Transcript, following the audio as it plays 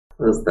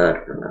close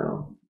that for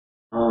now.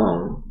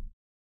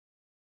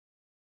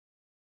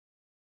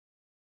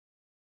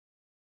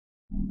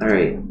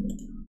 Alright.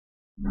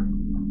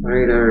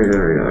 Alright.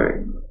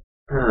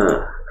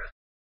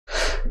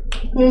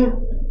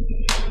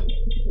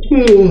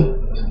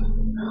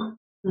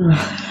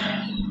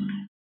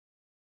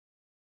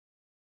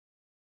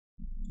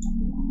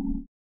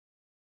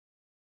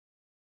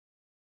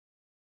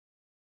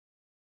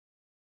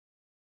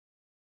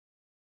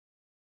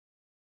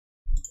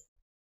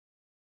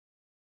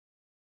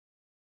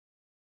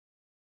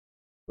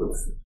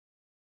 Let's see.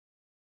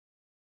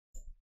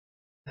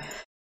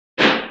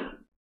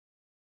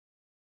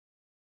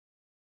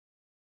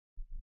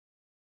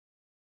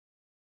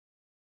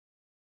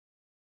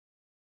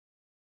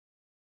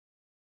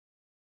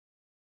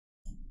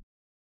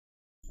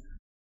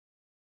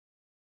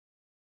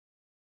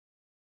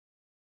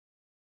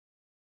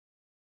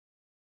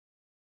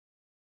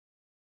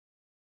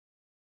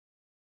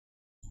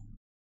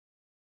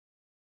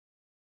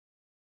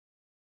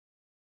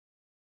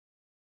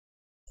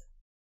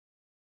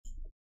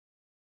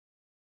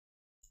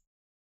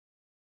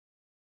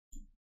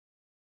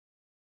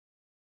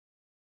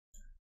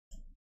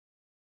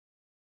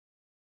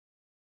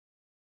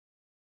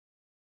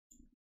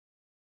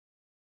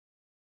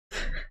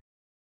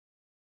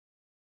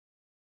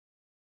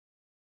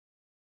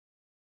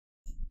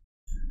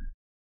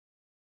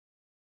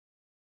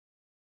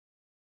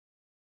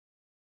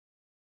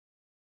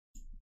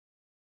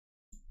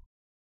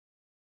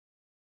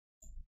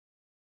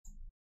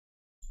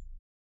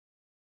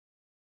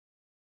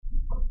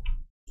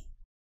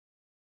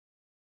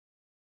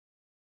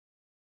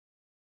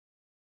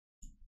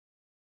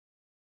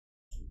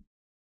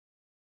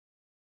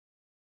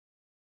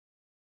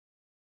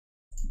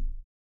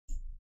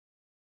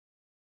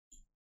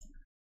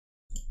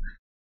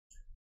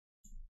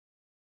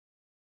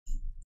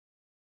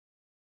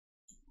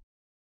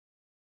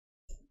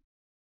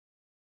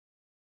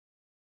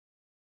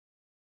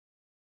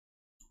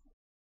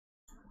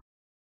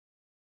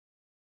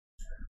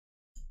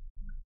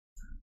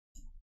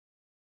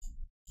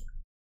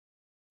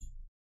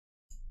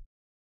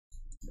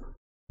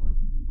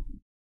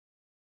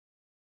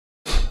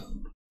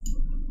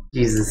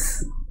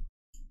 Jesus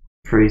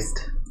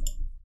Priest.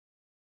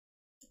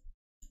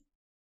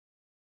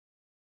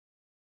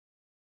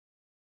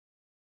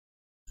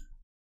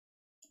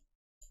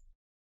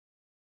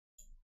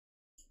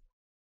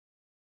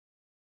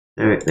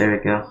 There we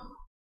go.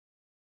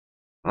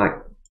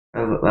 Fuck.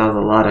 That was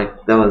a lot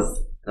of that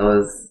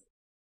was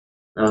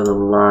a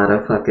lot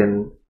of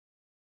fucking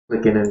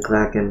clicking and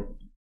clacking.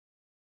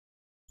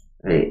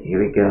 Right,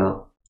 here we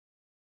go.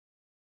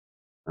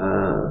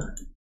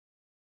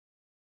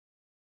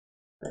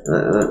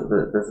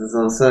 This is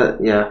all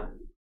set, yeah.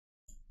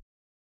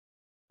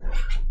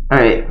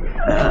 Alright,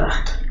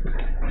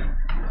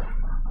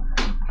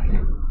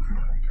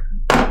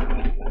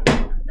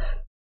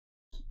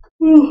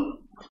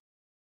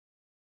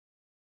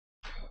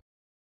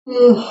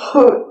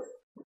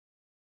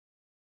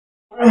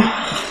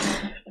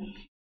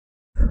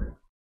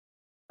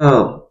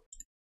 oh,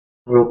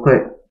 real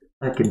quick,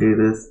 I can do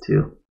this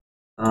too.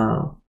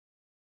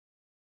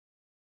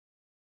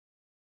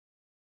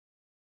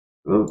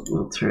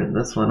 We'll turn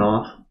this one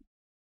off.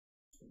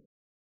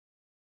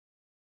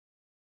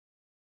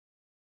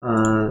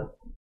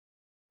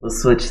 We'll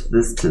switch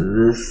this to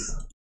this.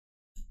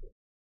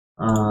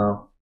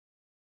 And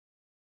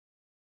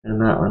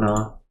that one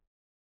off.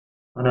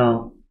 Oh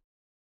no.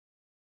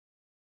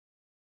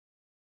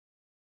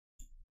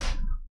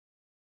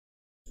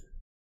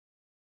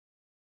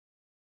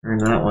 Turn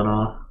that one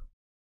off.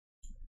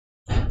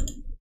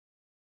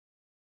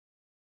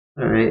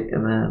 Alright,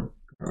 and then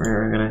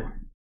we're gonna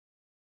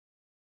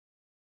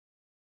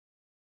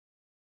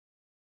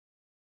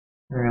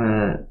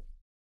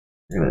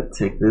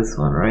take this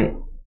one, right?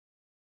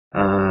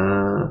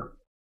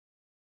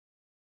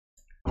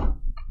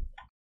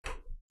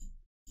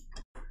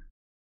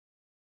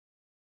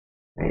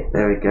 Right,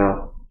 there we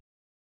go.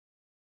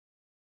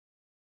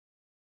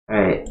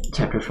 Alright,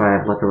 chapter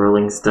 5, like a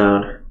rolling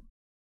stone.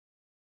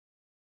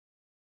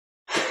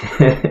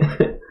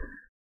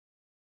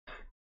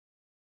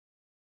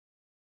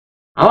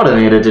 I would have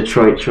made a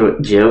Detroit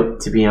joke,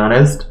 to be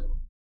honest.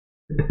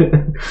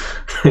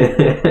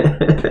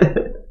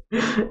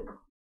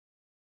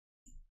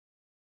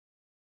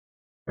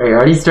 I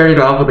already started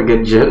off with a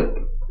good joke.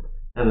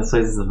 And this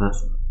place is a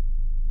mess.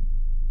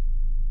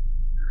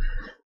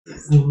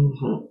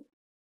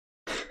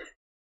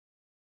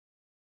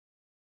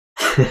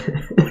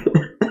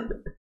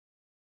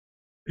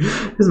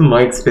 His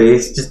Mike's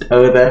face, just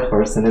that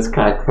horse in his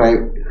crack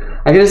pipe.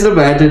 I can just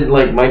imagine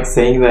like Mike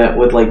saying that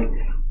with like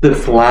the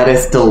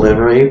flattest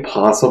delivery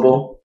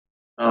possible.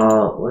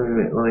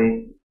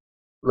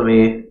 Let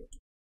me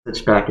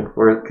switch back and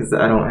forth because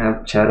I don't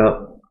have chat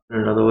up in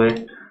another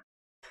way.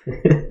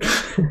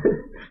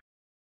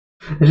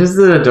 It's just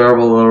an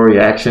adorable little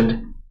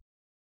reaction.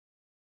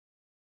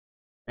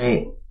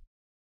 Hey.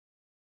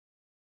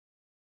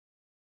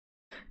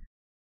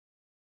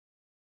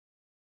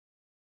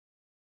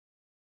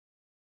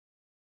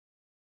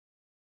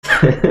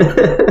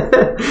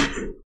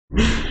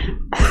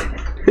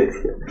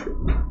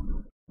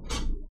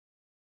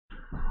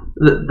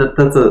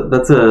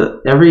 That's a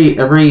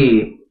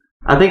every.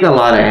 I think a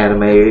lot of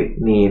anime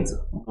needs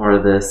more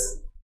of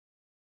this.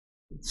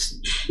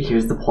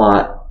 Here's the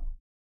plot.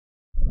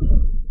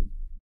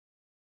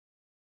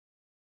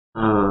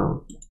 I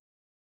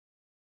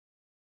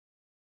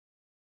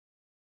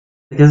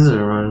guess it's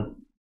a run.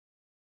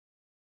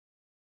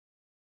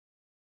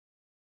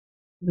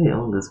 They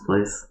own this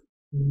place.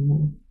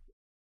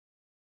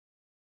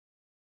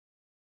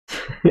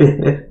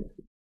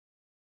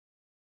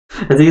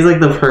 I think it's like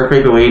the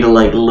perfect way to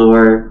like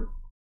lure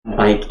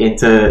Mike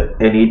into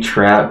any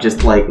trap.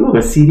 Just like, ooh,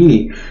 a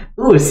CD,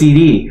 ooh, a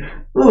CD,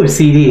 ooh, a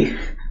CD.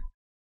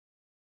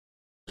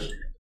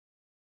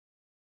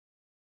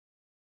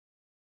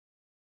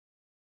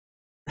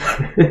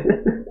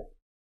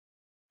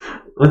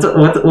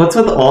 What's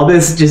with all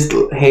this? Just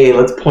hey,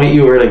 let's point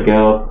you where to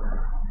go.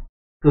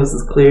 Coast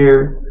is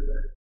clear.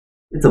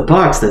 It's a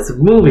box that's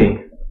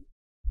moving.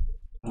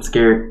 I'm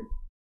scared.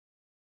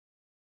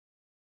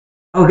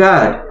 Oh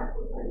God.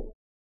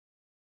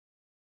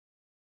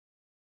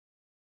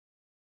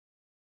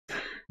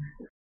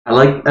 I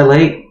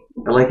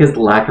like his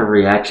lack of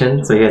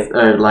reaction. So he has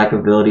lack of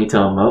ability to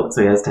emote.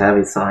 So he has to have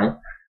his sign.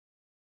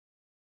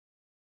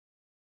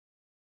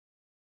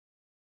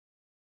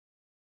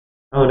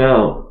 Oh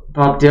no,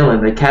 Bob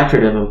Dylan. They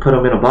captured him and put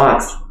him in a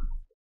box,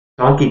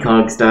 Donkey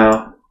Kong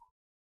style.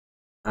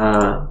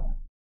 Uh,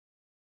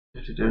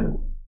 the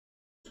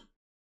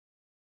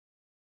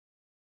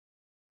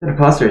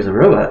imposter is a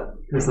robot.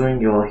 Who's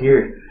letting you all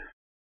here?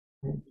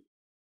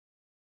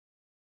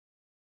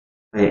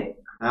 Wait,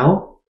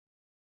 how?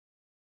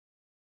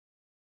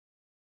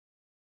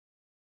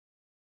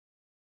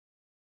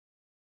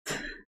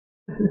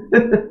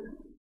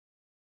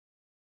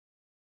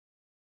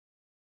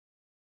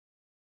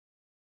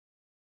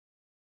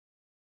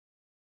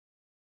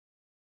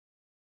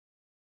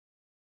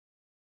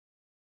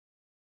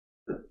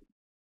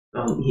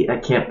 I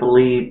can't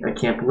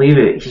believe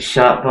it. He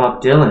shot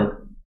Bob Dylan.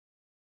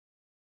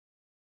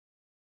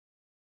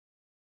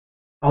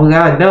 Oh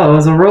God, no! It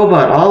was a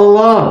robot all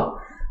along.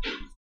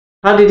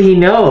 How did he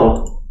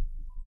know?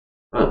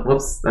 Oh,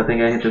 whoops! I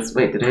think I hit this.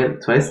 Wait, did I hit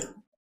it twice?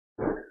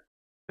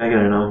 I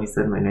gotta know. He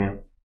said my name.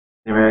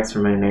 Never asked for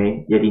my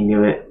name, yet he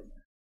knew it.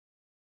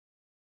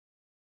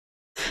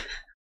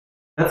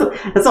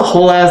 That's a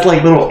whole ass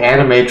like little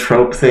anime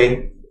trope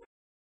thing.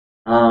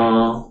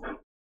 Oh,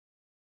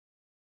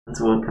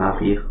 that's one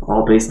copy,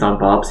 all based on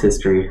Bob's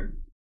history.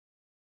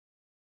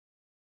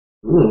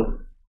 Ooh,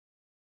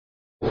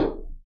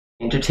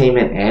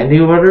 entertainment and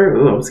New Order.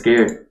 Ooh, I'm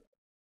scared.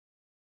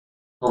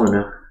 Oh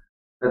no,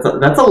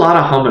 that's a lot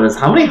of hominas.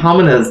 How many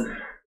hominas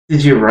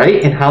did you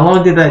write, and how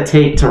long did that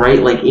take to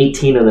write like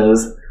 18 of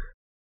those?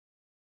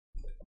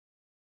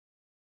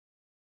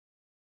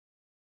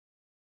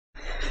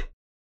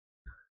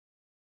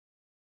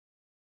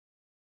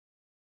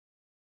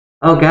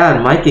 Oh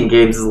God, Mike and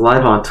Games is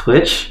live on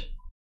Twitch.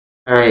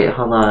 All right,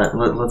 hold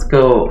on. Let's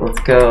go. Let's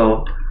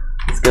go.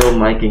 Let's go,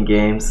 Mike and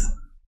Games.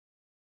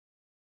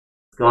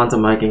 Let's go on to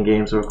Mike and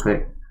Games real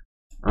quick.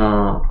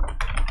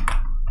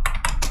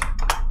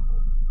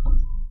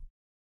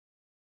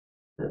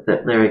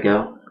 There we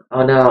go.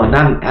 Oh no,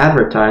 not an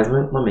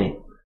advertisement.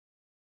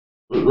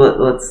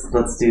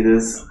 Let's do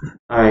this.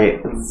 All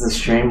right, this is a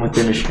stream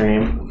within a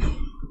stream.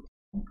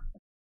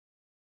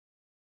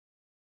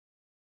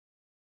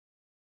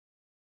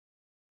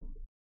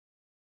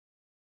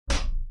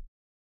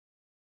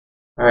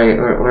 All right,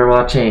 we're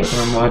watching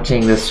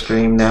this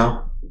stream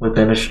now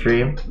within a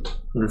stream.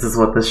 This is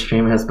what the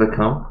stream has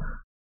become.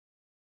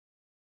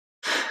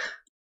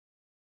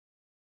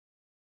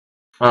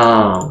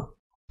 I'm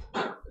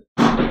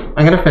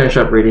gonna finish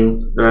up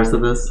reading the rest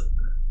of this,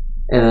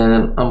 and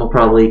then I'm gonna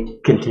probably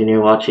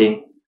continue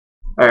watching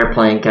or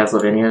playing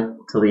Castlevania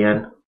till the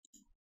end.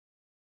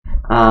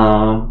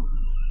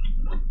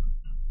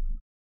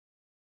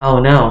 Oh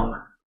no,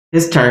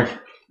 his turn.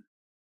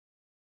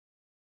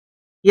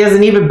 He has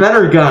an even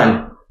better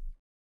gun.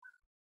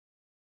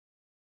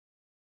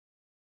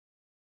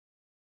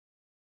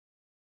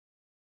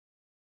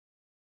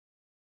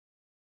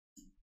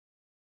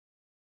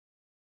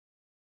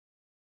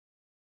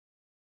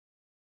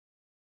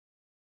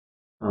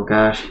 Oh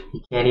gosh,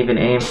 he can't even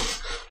aim.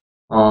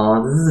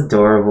 Aw, this is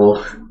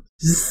adorable.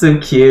 This is so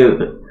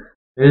cute.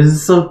 This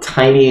is so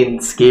tiny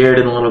and scared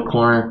in a little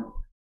corner.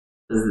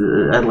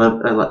 I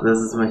love. This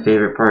is my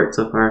favorite part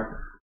so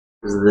far.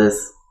 Is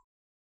this?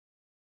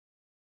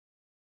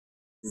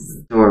 This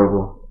is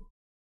adorable.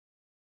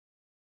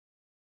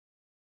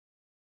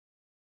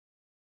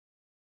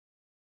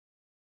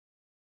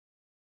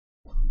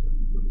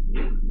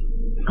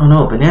 Oh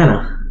no,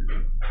 banana.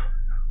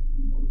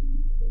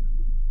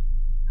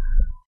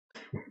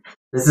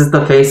 This is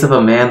the face of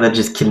a man that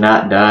just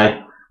cannot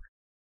die.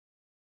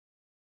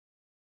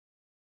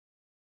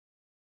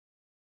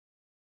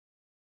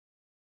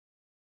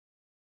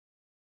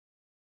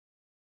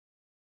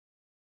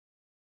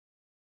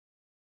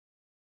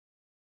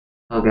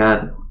 Oh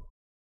god.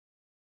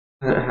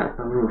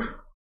 Oof.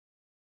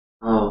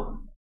 Oh,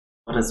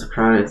 what a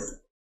surprise.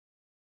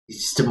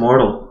 He's just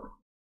immortal.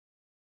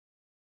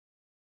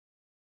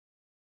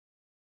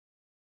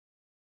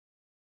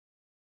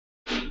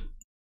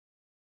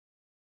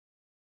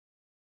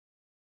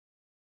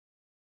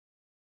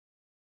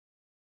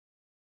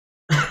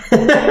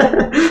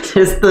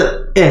 Just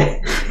the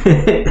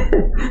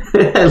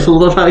I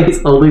love how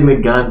he's holding the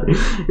gun.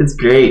 It's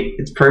great.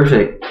 It's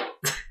perfect.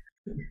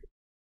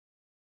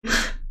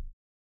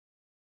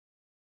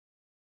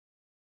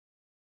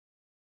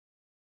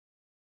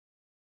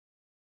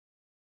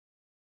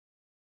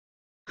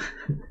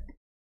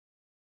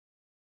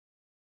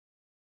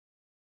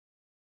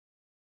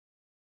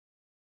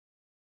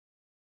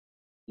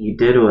 You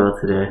did well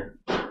today.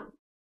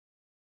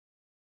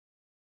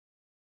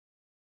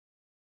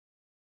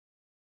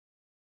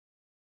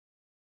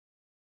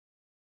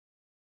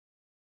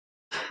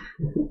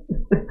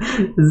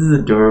 This is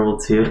adorable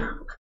too.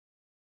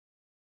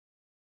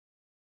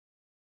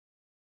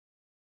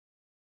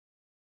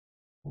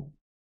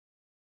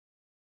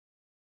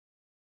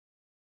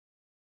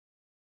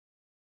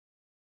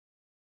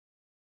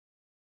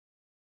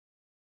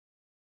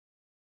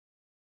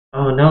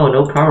 Oh no,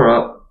 no power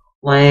up.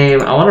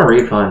 Lame. I want a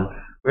refund.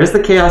 Where's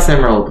the Chaos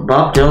Emerald?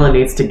 Bob Dylan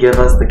needs to give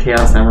us the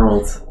Chaos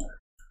Emeralds.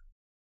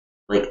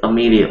 Like,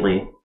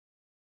 immediately.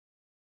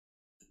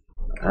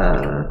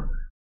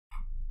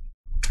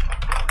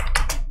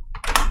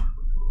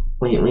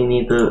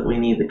 We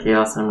need the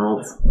Chaos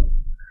Emeralds.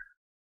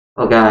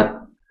 Oh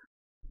god.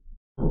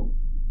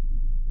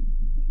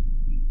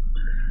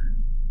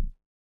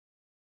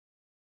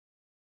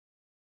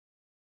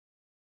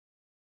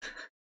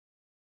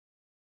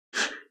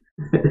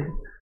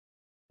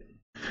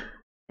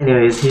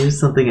 Anyways, here's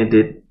something I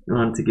did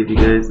want to give you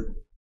guys.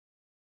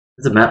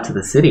 It's a map to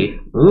the city.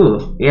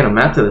 Ooh, you got a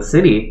map to the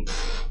city.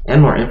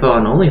 And more info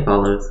on only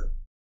follows.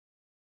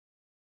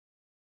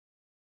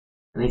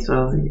 And these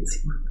files you can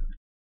see.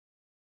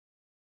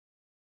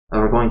 Oh,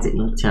 we're going to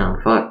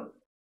Inktown. Fuck.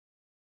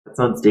 That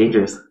sounds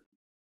dangerous.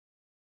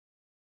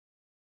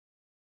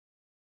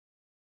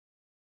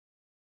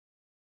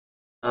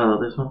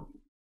 Oh, this one?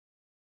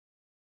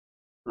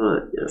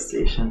 Gas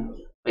station.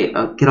 Wait,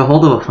 get a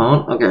hold of a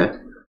phone? Okay.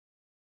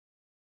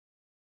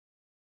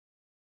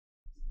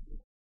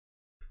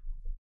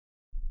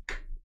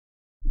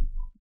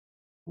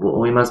 Well,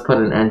 we must put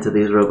an end to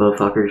these robo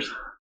fuckers.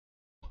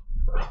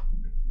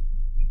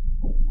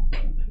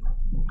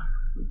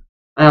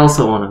 I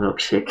also want a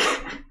milkshake.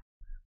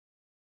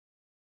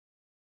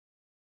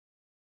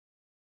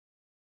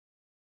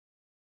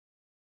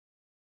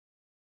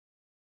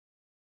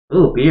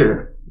 Ooh,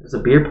 beer. There's a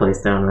beer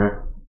place down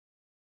there.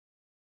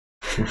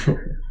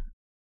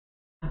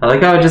 I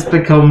like how I just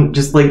become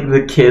just like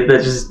the kid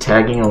that's just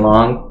tagging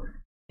along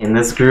in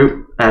this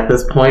group at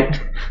this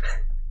point.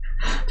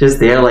 Just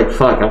there like,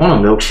 fuck, I want a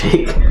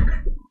milkshake.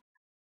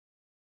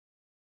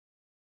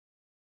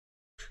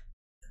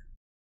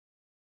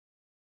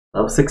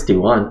 Level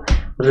 61. What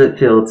does it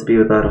feel to be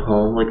without a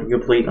home? Like a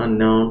complete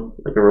unknown?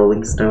 Like a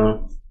rolling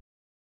stone?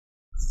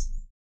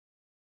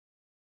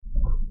 I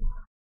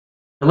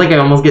feel like I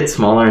almost get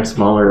smaller and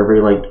smaller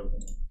every like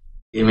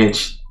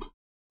image,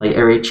 like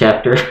every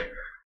chapter.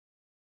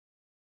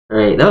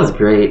 Alright, that was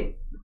great.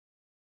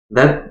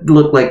 That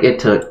looked like it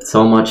took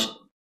so much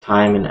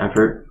time and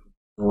effort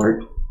and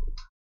work.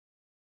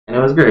 And it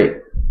was great.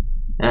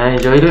 And I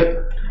enjoyed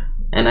it.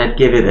 And I'd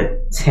give it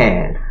a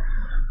 10.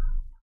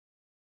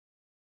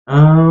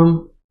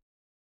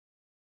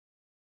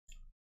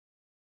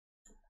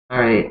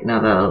 Alright, now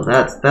now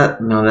that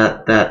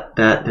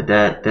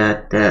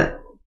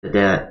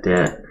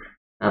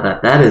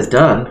is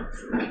done,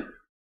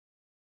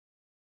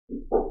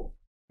 we're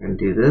gonna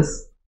do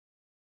this.